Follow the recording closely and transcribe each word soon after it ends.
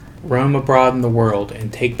Roam abroad in the world,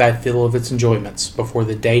 and take thy fill of its enjoyments, before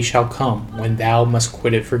the day shall come when thou must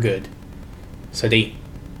quit it for good. Sadi.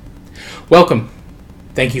 Welcome.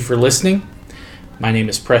 Thank you for listening. My name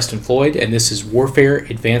is Preston Floyd, and this is Warfare,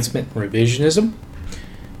 Advancement, and Revisionism.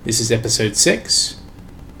 This is episode 6,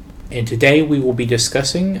 and today we will be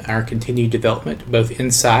discussing our continued development both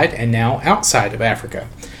inside and now outside of Africa,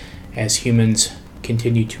 as humans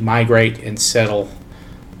continue to migrate and settle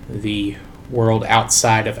the world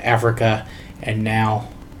outside of Africa and now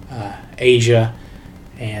Asia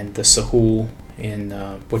and the Sahul,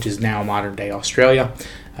 which is now modern-day Australia.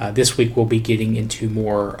 This week we'll be getting into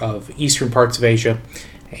more of eastern parts of Asia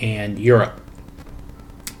and Europe.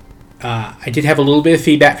 I did have a little bit of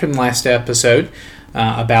feedback from the last episode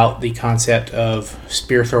about the concept of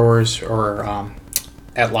spear throwers or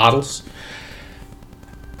atlatls.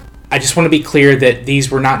 I just want to be clear that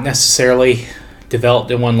these were not necessarily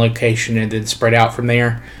developed in one location and then spread out from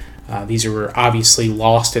there. These were obviously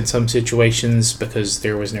lost in some situations because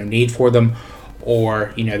there was no need for them,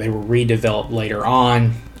 or they were redeveloped later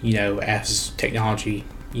on, as technology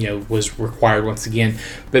was required once again.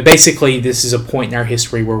 But basically, this is a point in our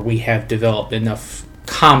history where we have developed enough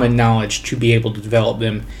common knowledge to be able to develop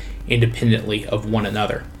them independently of one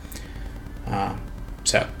another.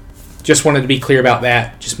 So just wanted to be clear about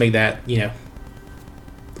that. Just make that a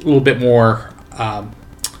little bit more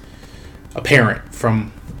apparent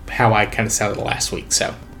from how I kind of sounded last week.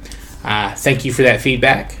 So thank you for that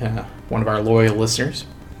feedback, one of our loyal listeners.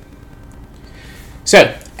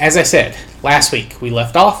 So, as I said, last week we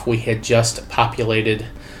left off. We had just populated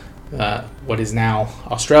what is now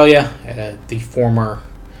Australia, the former,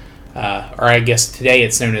 or I guess today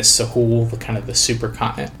it's known as Sahul, the kind of the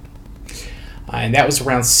supercontinent. And that was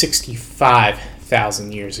around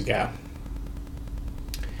 65,000 years ago.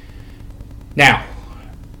 Now,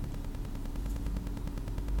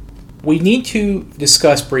 we need to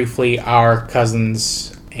discuss briefly our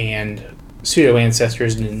cousins and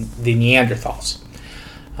pseudo-ancestors, the Neanderthals.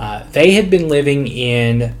 They had been living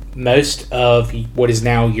in most of what is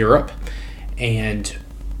now Europe and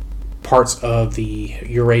parts of the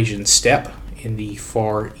Eurasian steppe in the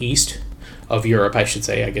far east of Europe, I should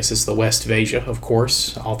say. I guess it's the west of Asia, of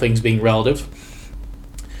course, all things being relative.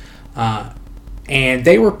 And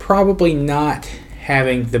they were probably not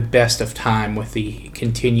having the best of time with the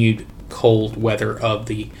continued cold weather of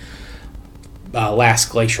the last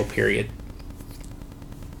glacial period.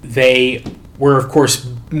 They were, of course,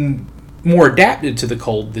 more adapted to the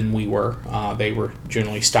cold than we were. They were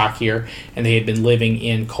generally stockier, and they had been living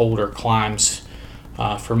in colder climes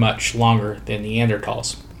for much longer than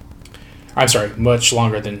Neanderthals. I'm sorry, much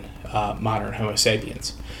longer than modern Homo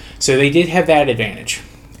Sapiens. So they did have that advantage.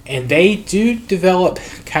 And they do develop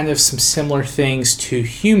kind of some similar things to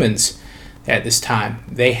humans at this time.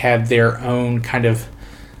 They have their own kind of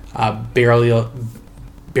burial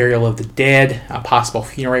of the dead, possible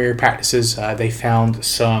funerary practices. They found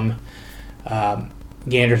some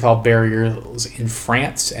Neanderthal burials in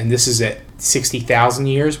France, and this is at 60,000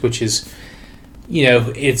 years, which is,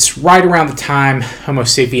 it's right around the time Homo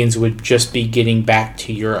sapiens would just be getting back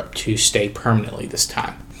to Europe to stay permanently this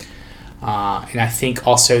time. And I think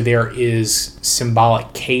also there is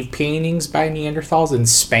symbolic cave paintings by Neanderthals in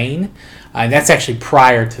Spain. And that's actually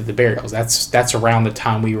prior to the burials. That's around the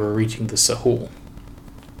time we were reaching the Sahul.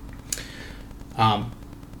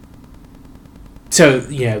 So,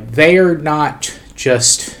 they are not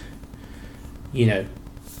just,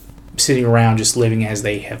 sitting around just living as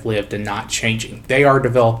they have lived and not changing. They are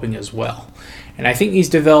developing as well. And I think these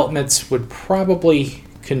developments would probably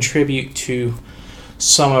contribute to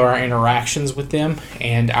some of our interactions with them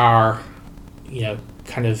and our,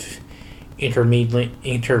 kind of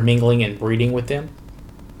intermingling and breeding with them.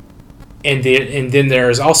 And then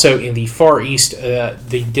there's also in the far east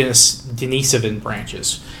the Denisovan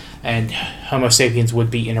branches, and Homo sapiens would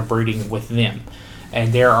be interbreeding with them.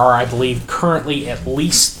 And there are, I believe, currently at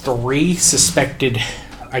least 3 suspected,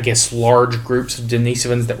 I guess, large groups of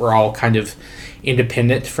Denisovans that were all kind of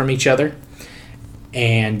independent from each other.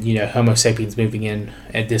 And, Homo sapiens moving in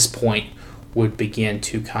at this point would begin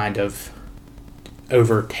to kind of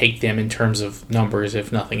overtake them in terms of numbers,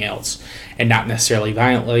 if nothing else. And not necessarily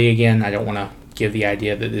violently again. I don't want to give the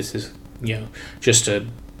idea that this is, just a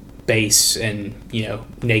base and,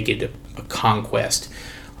 naked conquest.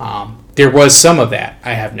 There was some of that,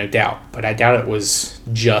 I have no doubt. But I doubt it was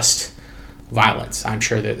just violence. I'm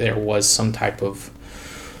sure that there was some type of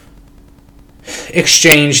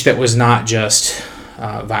exchange that was not just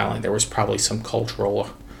violent. There was probably some cultural,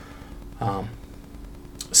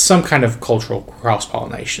 some kind of cultural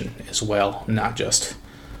cross-pollination as well, not just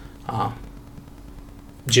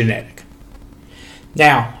genetic.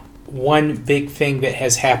 Now, one big thing that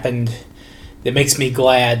has happened that makes me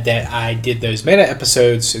glad that I did those meta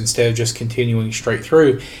episodes instead of just continuing straight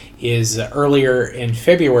through is earlier in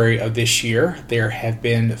February of this year, there have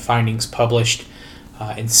been findings published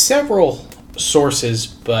in several sources,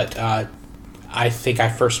 but I think I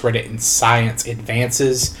first read it in Science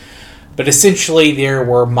Advances. But essentially, there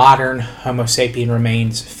were modern Homo sapien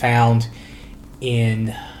remains found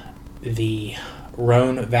in the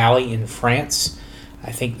Rhone Valley in France.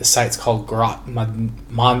 I think the site's called Grotte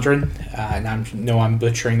Mondrin, and I know I'm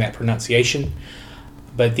butchering that pronunciation.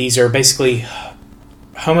 But these are basically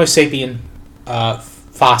Homo sapien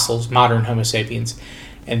fossils, modern Homo sapiens,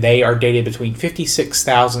 and they are dated between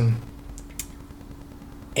 56,000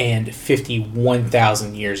 and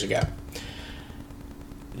 51,000 years ago.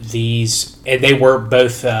 They were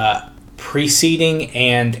both preceding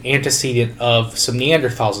and antecedent of some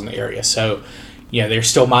Neanderthals in the area. So, they're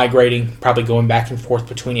still migrating, probably going back and forth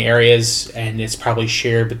between areas, and it's probably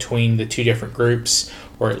shared between the two different groups,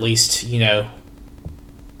 or at least,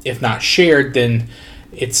 if not shared, then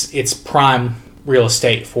it's prime real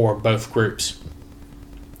estate for both groups.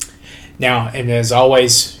 Now, and as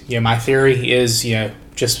always, my theory is,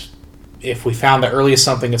 just if we found the earliest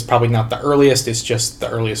something, it's probably not the earliest, it's just the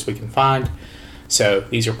earliest we can find. So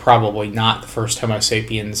these are probably not the first Homo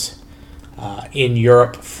sapiens in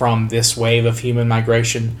Europe from this wave of human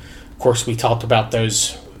migration. Of course, we talked about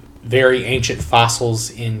those very ancient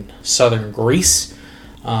fossils in southern Greece,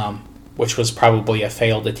 which was probably a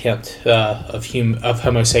failed attempt of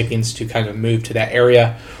Homo sapiens to kind of move to that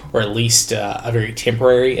area, or at least a very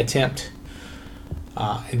temporary attempt.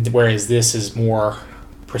 Whereas this is more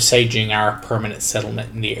presaging our permanent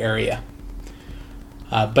settlement in the area.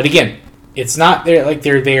 But again, it's not like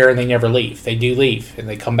they're there and they never leave. They do leave and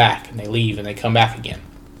they come back, and they leave and they come back again.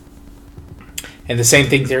 And the same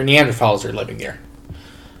thing, their Neanderthals are living there.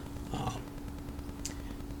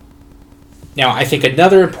 Now, I think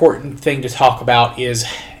another important thing to talk about is,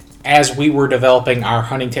 as we were developing our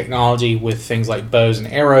hunting technology with things like bows and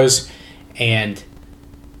arrows and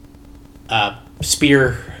thrown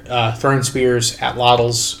spears,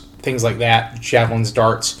 atlatls, things like that, javelins,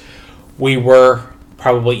 darts, we were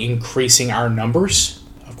probably increasing our numbers.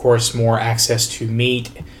 Of course, more access to meat,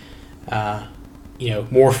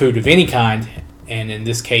 more food of any kind, and in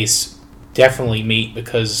this case, definitely meat,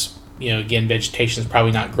 because, again, vegetation is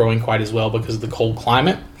probably not growing quite as well because of the cold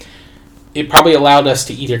climate. It probably allowed us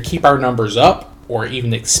to either keep our numbers up or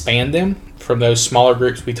even expand them from those smaller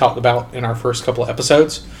groups we talked about in our first couple of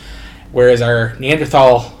episodes. Whereas our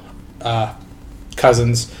Neanderthal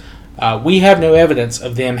cousins, we have no evidence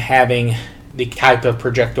of them having the type of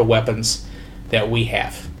projectile weapons that we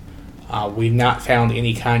have. We've not found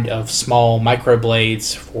any kind of small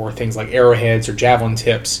microblades for things like arrowheads or javelin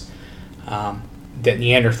tips that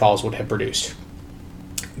Neanderthals would have produced.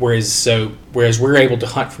 Whereas we're able to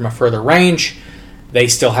hunt from a further range, they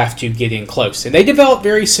still have to get in close. And they develop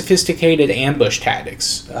very sophisticated ambush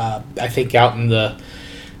tactics. I think out in the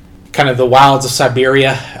kind of the wilds of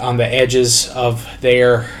Siberia, on the edges of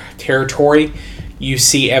their territory, you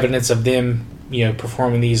see evidence of them,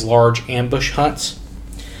 performing these large ambush hunts.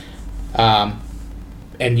 I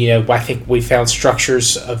think we found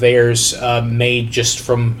structures of theirs made just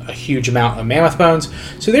from a huge amount of mammoth bones.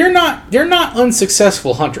 So they're not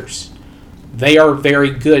unsuccessful hunters. They are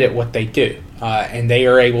very good at what they do, and they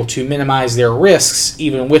are able to minimize their risks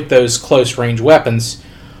even with those close range weapons.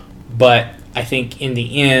 But I think in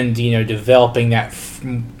the end, developing that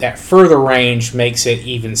further range makes it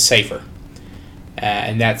even safer.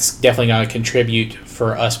 And that's definitely going to contribute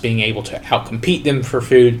for us being able to outcompete them for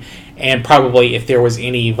food. And probably if there was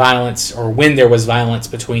any violence, or when there was violence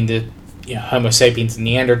between the Homo sapiens and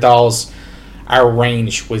Neanderthals, our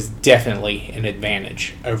range was definitely an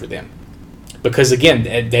advantage over them. Because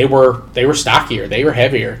again, they were stockier, they were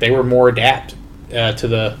heavier, they were more adapted to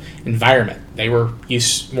the environment. They were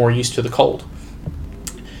more used to the cold.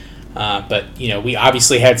 But we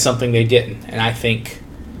obviously had something they didn't, and I think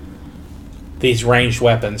these ranged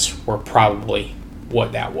weapons were probably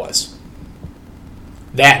what that was.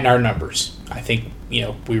 That and our numbers. I think,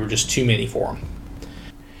 we were just too many for them.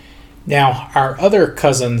 Now, our other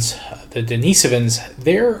cousins, the Denisovans,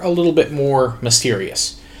 they're a little bit more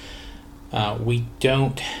mysterious. We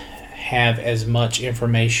don't have as much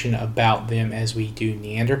information about them as we do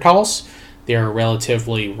Neanderthals. They're a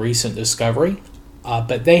relatively recent discovery.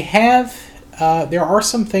 But they have, there are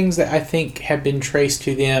some things that I think have been traced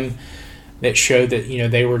to them that show that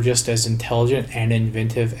they were just as intelligent and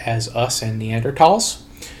inventive as us and Neanderthals.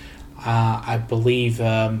 I believe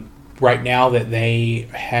right now that they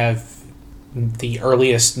have the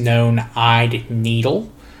earliest known eyed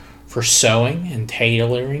needle for sewing and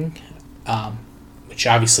tailoring, which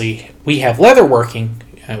obviously we have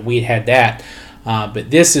leatherworking. We had that. But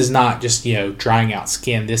this is not just, drying out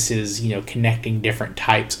skin. This is, connecting different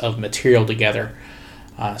types of material together.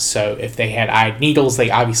 So if they had eyed needles, they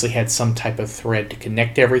obviously had some type of thread to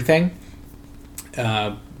connect everything.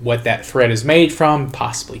 What that thread is made from,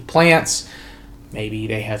 possibly plants. Maybe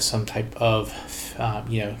they have some type of,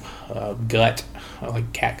 gut,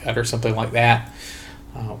 like cat gut or something like that.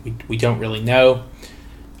 We don't really know.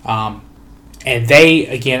 And they,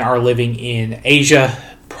 again, are living in Asia,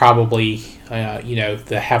 probably,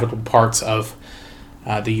 the habitable parts of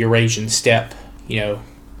the Eurasian steppe.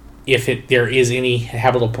 If there is any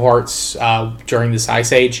habitable parts during this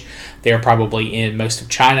ice age, they're probably in most of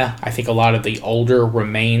China. I think a lot of the older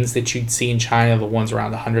remains that you'd see in China, the ones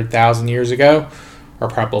around 100,000 years ago, are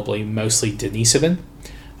probably mostly Denisovan.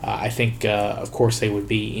 I think, of course, they would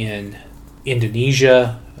be in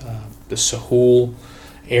Indonesia, the Sahul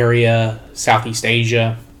area, Southeast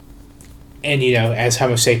Asia. And, as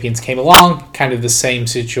Homo sapiens came along, kind of the same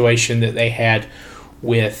situation that they had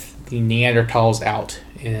with the Neanderthals out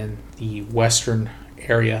in the western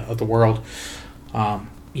area of the world.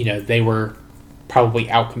 They were probably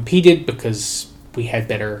outcompeted because we had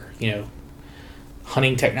better,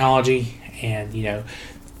 hunting technology. And,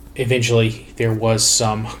 eventually there was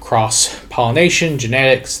some cross-pollination,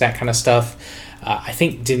 genetics, that kind of stuff. I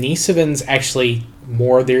think Denisovans actually,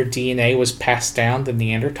 more of their DNA was passed down than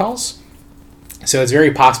Neanderthals. So it's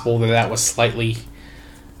very possible that was slightly,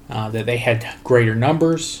 that they had greater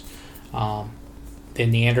numbers than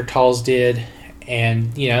Neanderthals did.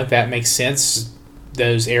 And, that makes sense.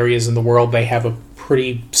 Those areas in the world, they have a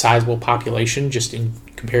pretty sizable population just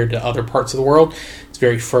compared to other parts of the world. It's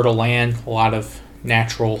very fertile land, a lot of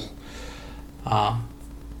natural, a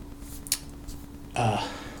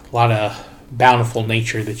lot of bountiful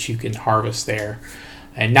nature that you can harvest there.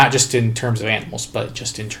 And not just in terms of animals, but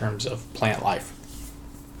just in terms of plant life.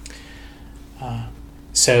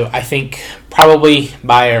 So I think probably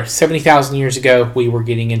by 70,000 years ago, we were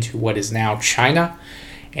getting into what is now China.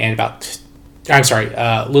 And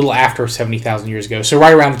a little after 70,000 years ago. So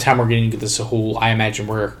right around the time we're getting into the Sahul, I imagine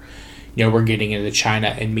we're getting into China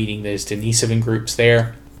and meeting those Denisovan groups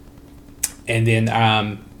there. And then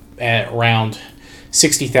at around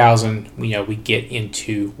 60,000, we get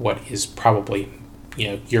into what is probably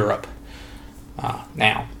Europe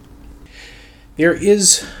now. There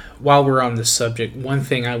is, while we're on this subject, one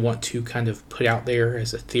thing I want to kind of put out there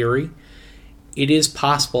as a theory. It is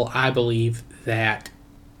possible, I believe, that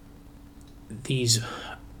these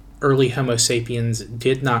early Homo sapiens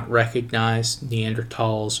did not recognize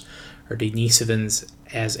Neanderthals or Denisovans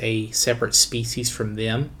as a separate species from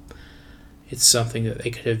them. It's something that they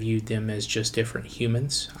could have viewed them as just different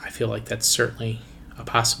humans. I feel like that's certainly a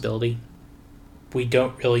possibility. We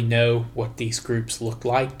don't really know what these groups look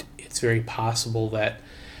like. It's very possible that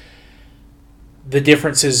the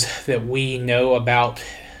differences that we know about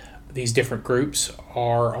these different groups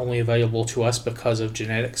are only available to us because of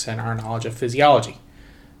genetics and our knowledge of physiology.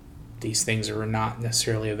 These things are not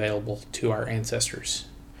necessarily available to our ancestors.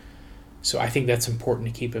 So I think that's important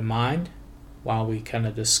to keep in mind while we kind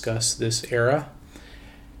of discuss this era.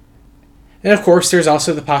 And of course, there's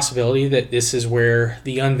also the possibility that this is where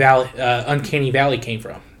the uncanny valley came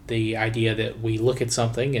from. The idea that we look at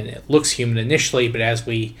something and it looks human initially, but as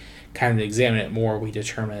we kind of examine it more, we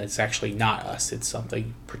determine it's actually not us. It's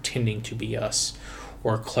something pretending to be us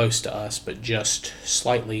or close to us, but just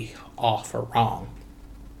slightly off or wrong.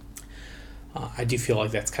 I do feel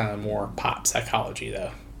like that's kind of more pop psychology,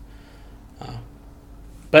 though.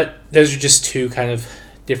 But those are just two kind of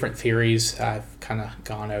different theories I've kind of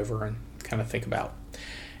gone over and kind of think about.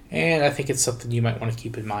 And I think it's something you might want to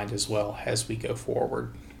keep in mind as well as we go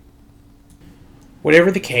forward.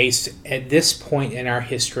 Whatever the case, at this point in our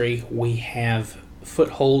history, we have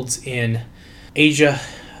footholds in Asia,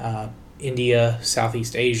 India,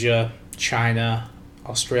 Southeast Asia, China,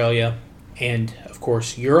 Australia, and of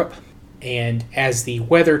course Europe. And as the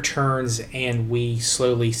weather turns and we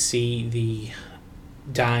slowly see the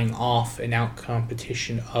dying off and out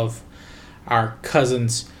competition of our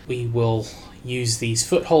cousins, we will use these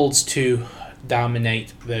footholds to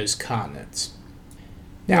dominate those continents.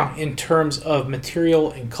 Now, in terms of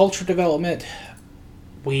material and culture development,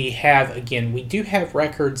 we do have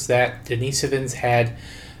records that Denisovans had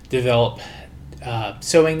developed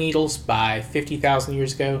sewing needles by 50,000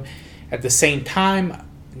 years ago. At the same time,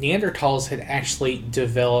 Neanderthals had actually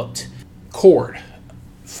developed cord,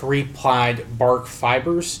 3-plied bark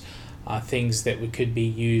fibers things that could be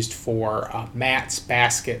used for mats,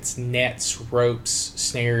 baskets, nets, ropes,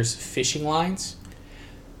 snares, fishing lines.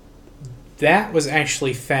 That was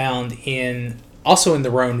actually found also in the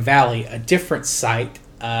Rhone Valley, a different site,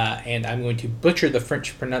 and I'm going to butcher the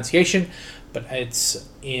French pronunciation, but it's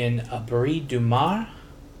in Brie du Mar,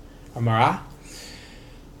 or Marat.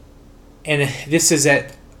 And this is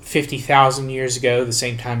at 50,000 years ago, the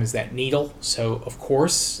same time as that needle. So, of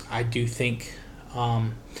course, I do think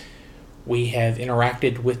we have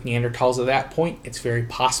interacted with Neanderthals at that point. It's very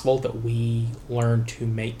possible that we learned to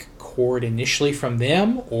make cord initially from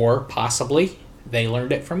them, or possibly they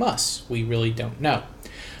learned it from us. We really don't know.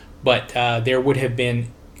 But there would have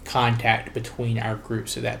been contact between our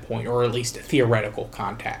groups at that point, or at least theoretical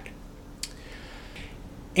contact.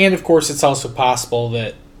 And of course, it's also possible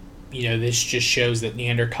that, this just shows that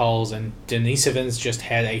Neanderthals and Denisovans just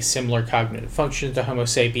had a similar cognitive function to Homo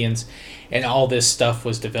sapiens, and all this stuff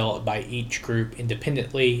was developed by each group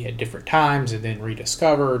independently at different times, and then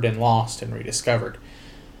rediscovered and lost and rediscovered.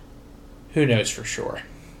 Who knows for sure?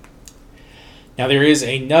 Now, there is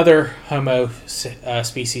another Homo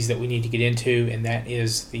species that we need to get into, and that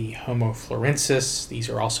is the Homo florensis. These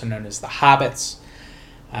are also known as the Hobbits.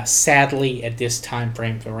 Sadly, at this time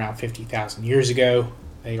frame, from around 50,000 years ago,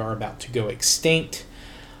 they are about to go extinct.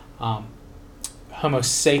 Homo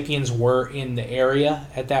sapiens were in the area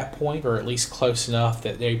at that point, or at least close enough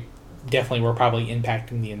that they definitely were probably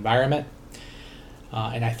impacting the environment.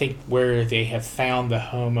 And I think where they have found the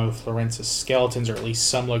Homo florensis skeletons, or at least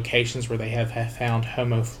some locations where they have found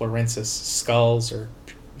Homo florensis skulls or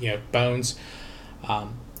bones,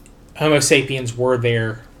 Homo sapiens were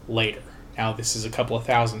there later. Now, this is a couple of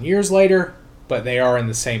thousand years later, but they are in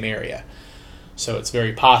the same area. So it's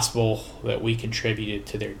very possible that we contributed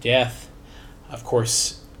to their death. Of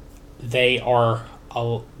course, they are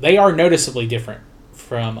noticeably different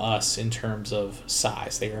from us in terms of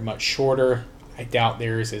size. They are much shorter. I doubt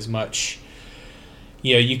there's as much,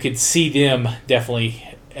 you could see them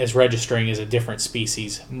definitely as registering as a different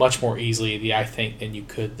species much more easily, I think, than you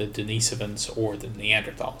could the Denisovans or the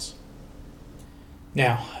Neanderthals.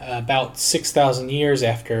 Now, about 6,000 years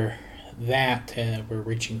after that, we're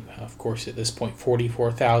reaching, of course, at this point,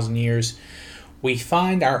 44,000 years, we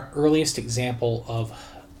find our earliest example of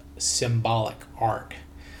symbolic art.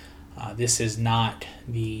 This is not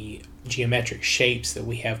the geometric shapes that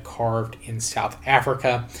we have carved in South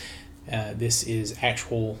Africa. This is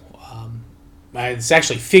it's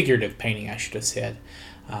actually figurative painting, I should have said.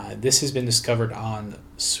 This has been discovered on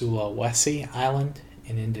Sulawesi Island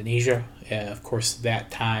in Indonesia. Of course,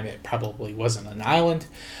 that time it probably wasn't an island.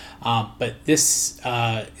 But this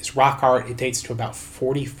is rock art. It dates to about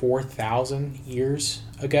 44,000 years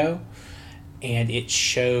ago. And it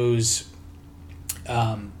shows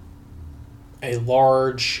a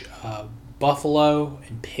large buffalo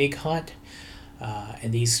and pig hunt.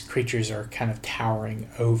 And these creatures are kind of towering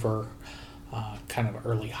over kind of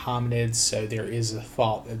early hominids. So there is a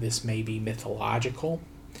thought that this may be mythological.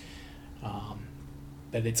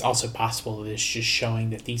 But it's also possible that it's just showing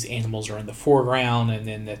that these animals are in the foreground, and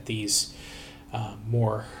then that these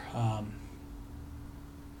more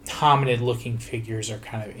hominid-looking figures are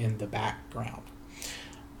kind of in the background.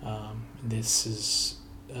 This is...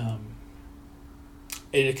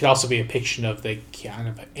 it could also be a picture of the kind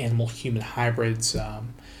of animal-human hybrids.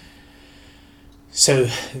 So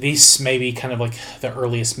these may be kind of like the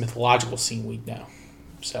earliest mythological scene we'd know.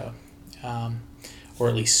 So, or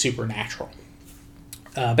at least supernatural.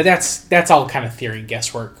 But that's all kind of theory and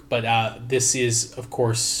guesswork. But this is, of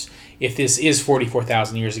course, if this is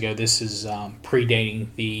 44,000 years ago, this is predating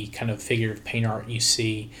the kind of figurative paint art you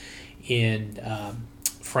see in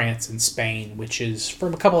France and Spain, which is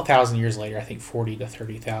from a couple of thousand years later. I think 40 to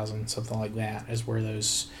 30,000, something like that, is where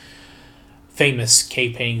those famous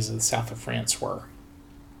cave paintings in the south of France were.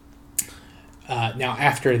 Now,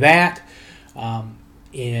 after that,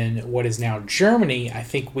 in what is now Germany, I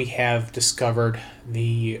think we have discovered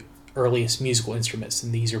the earliest musical instruments,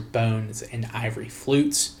 and these are bones and ivory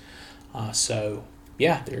flutes. So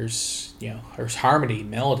yeah, there's harmony,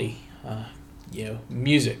 melody,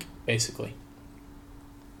 music basically.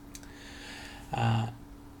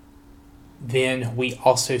 Then we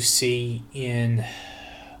also see in,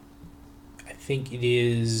 I think it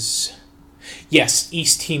is, yes,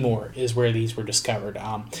 East Timor is where these were discovered.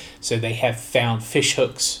 So they have found fish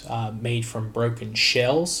hooks made from broken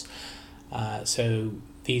shells. So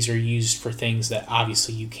these are used for things that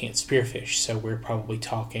obviously you can't spearfish. So we're probably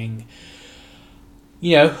talking,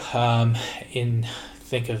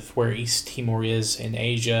 think of where East Timor is in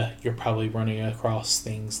Asia. You're probably running across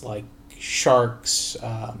things like sharks,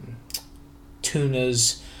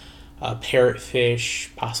 tunas,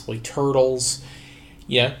 parrotfish, possibly turtles.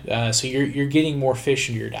 So you're getting more fish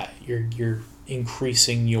into your diet. You're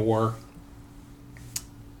increasing your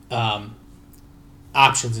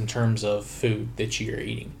options in terms of food that you're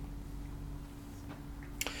eating.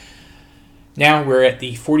 Now we're at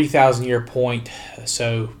the 40,000 year point.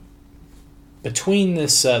 So between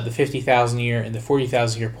this the 50,000 year and the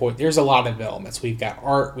 40,000 year point, there's a lot of developments. We've got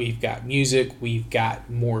art, we've got music, we've got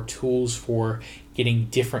more tools for getting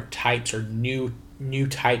different types or new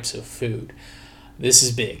types of food. This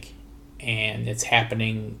is big, and it's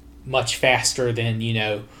happening much faster than,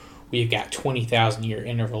 we've got 20,000 year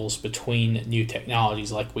intervals between new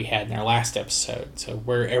technologies like we had in our last episode. So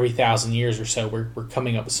we're every 1,000 years or so we're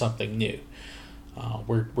coming up with something new.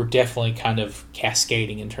 We're definitely kind of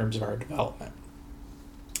cascading in terms of our development.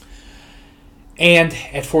 And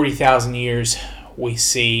at 40,000 years, we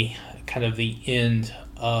see kind of the end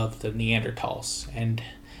of the Neanderthals. And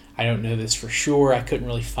I don't know this for sure. I couldn't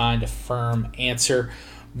really find a firm answer,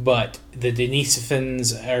 but the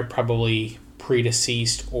Denisovans are probably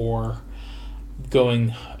predeceased or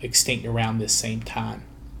going extinct around this same time.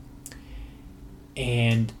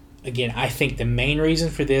 And again, I think the main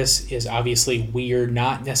reason for this is obviously we're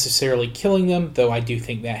not necessarily killing them, though I do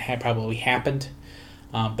think that had probably happened.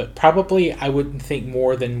 But probably I wouldn't think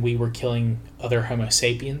more than we were killing other Homo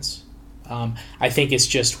Sapiens. I think it's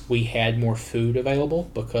just we had more food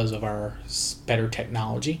available because of our better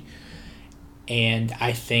technology. And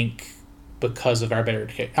I think because of our better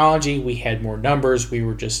technology, we had more numbers. We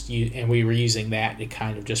were using that to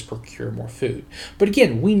kind of just procure more food. But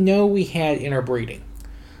again, we know we had interbreeding.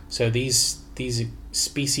 So these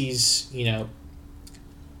species,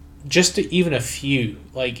 just even a few,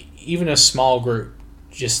 like even a small group,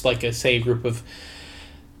 just like a group of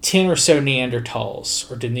 10 or so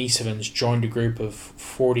Neanderthals or Denisovans joined a group of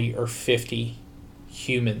 40 or 50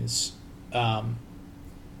 humans. That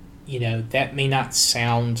may not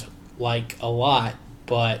sound like a lot,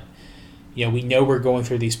 but we know we're going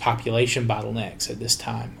through these population bottlenecks at this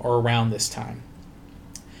time or around this time.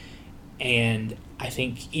 And I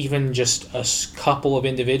think even just a couple of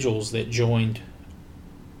individuals that joined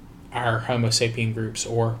our Homo sapien groups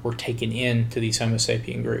or were taken into these Homo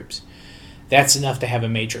sapien groups, that's enough to have a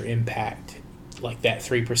major impact, like that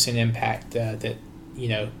 3% impact that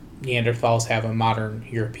Neanderthals have on modern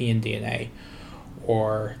European DNA,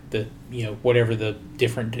 or the whatever the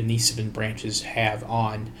different Denisovan branches have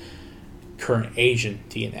on current Asian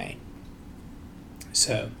DNA.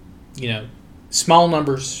 So, small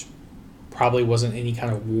numbers, probably wasn't any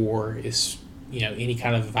kind of war, any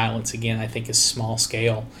kind of violence, again, I think is small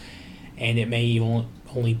scale, and it may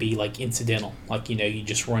only be like incidental, like you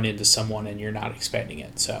just run into someone and you're not expecting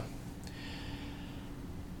it. So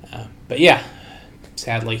but yeah,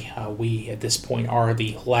 sadly we at this point are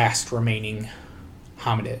the last remaining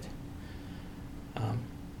hominid,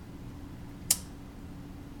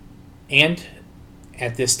 and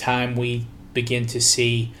at this time we begin to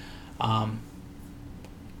see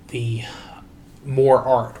the more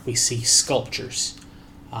art. We see sculptures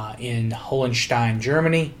in Hohenstein,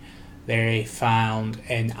 Germany. They found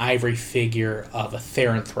an ivory figure of a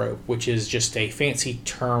theranthrope, which is just a fancy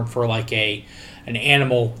term for like an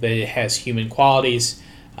animal that has human qualities.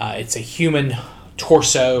 It's a human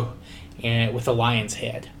torso and with a lion's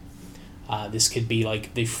head. This could be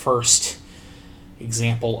like the first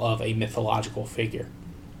example of a mythological figure.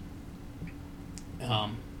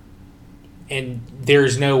 And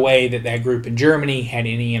there's no way that group in Germany had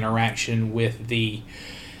any interaction with the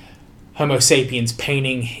Homo sapiens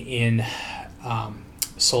painting in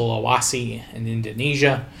Sulawesi in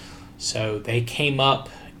Indonesia. So they came up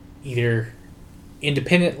either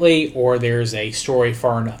independently, or there's a story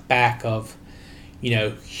far enough back of,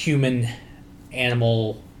 human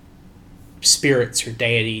animal spirits or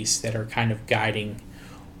deities that are kind of guiding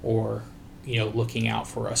or looking out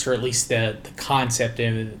for us, or at least the concept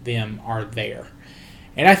of them are there.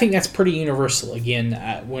 And I think that's pretty universal. Again,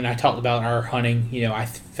 when I talked about our hunting, I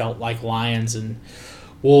felt like lions and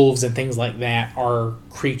wolves and things like that are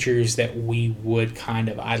creatures that we would kind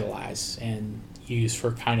of idolize and use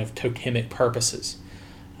for kind of totemic purposes.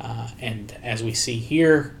 And as we see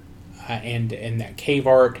here and in that cave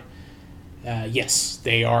art, yes,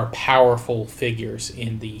 they are powerful figures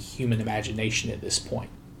in the human imagination at this point.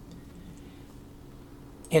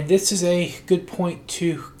 And this is a good point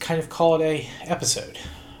to kind of call it a episode.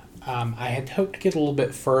 I had hoped to get a little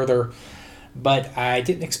bit further, but I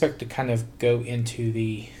didn't expect to kind of go into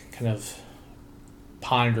the kind of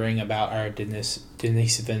pondering about our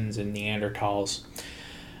Denisovans and Neanderthals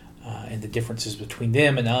and the differences between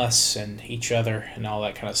them and us and each other and all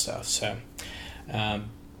that kind of stuff. So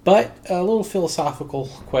But a little philosophical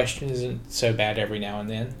question isn't so bad every now and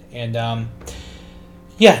then. And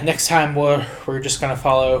next time we're just going to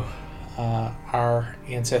follow our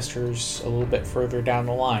ancestors a little bit further down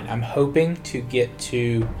the line. I'm hoping to get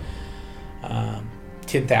to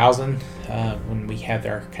 10,000 when we have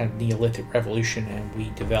our kind of Neolithic revolution and we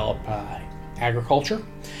develop agriculture.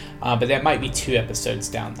 But that might be 2 episodes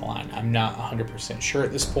down the line. I'm not 100% sure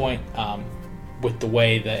at this point. With the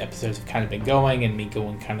way the episodes have kind of been going and me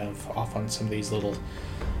going kind of off on some of these little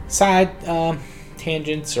side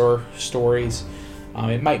tangents or stories,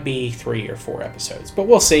 it might be 3 or 4 episodes, but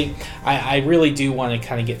we'll see. I really do want to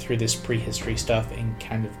kind of get through this prehistory stuff and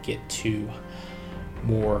kind of get to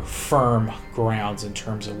more firm grounds in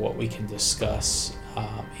terms of what we can discuss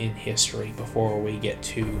in history before we get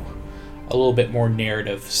to a little bit more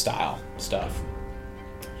narrative style stuff.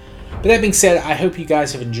 But that being said, I hope you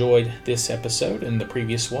guys have enjoyed this episode and the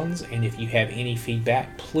previous ones, and if you have any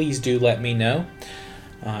feedback, please do let me know.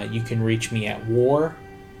 You can reach me at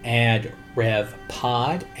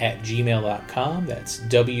waradrevpod@gmail.com. That's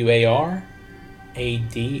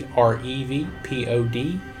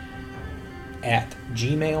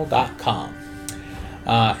waradrevpod@gmail.com.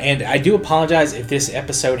 And I do apologize if this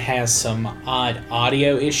episode has some odd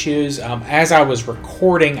audio issues. As I was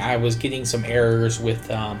recording, I was getting some errors with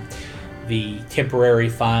the temporary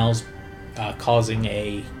files causing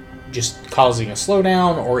a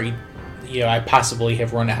slowdown, or I possibly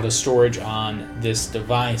have run out of storage on this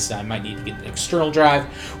device. I might need to get an external drive.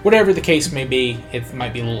 Whatever the case may be, it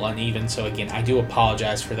might be a little uneven. So again, I do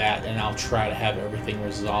apologize for that, and I'll try to have everything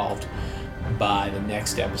resolved by the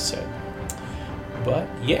next episode. But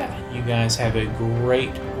yeah, you guys have a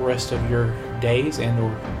great rest of your days and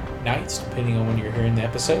or nights, depending on when you're hearing the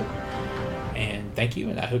episode. And thank you,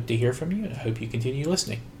 and I hope to hear from you, and I hope you continue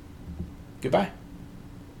listening. Goodbye.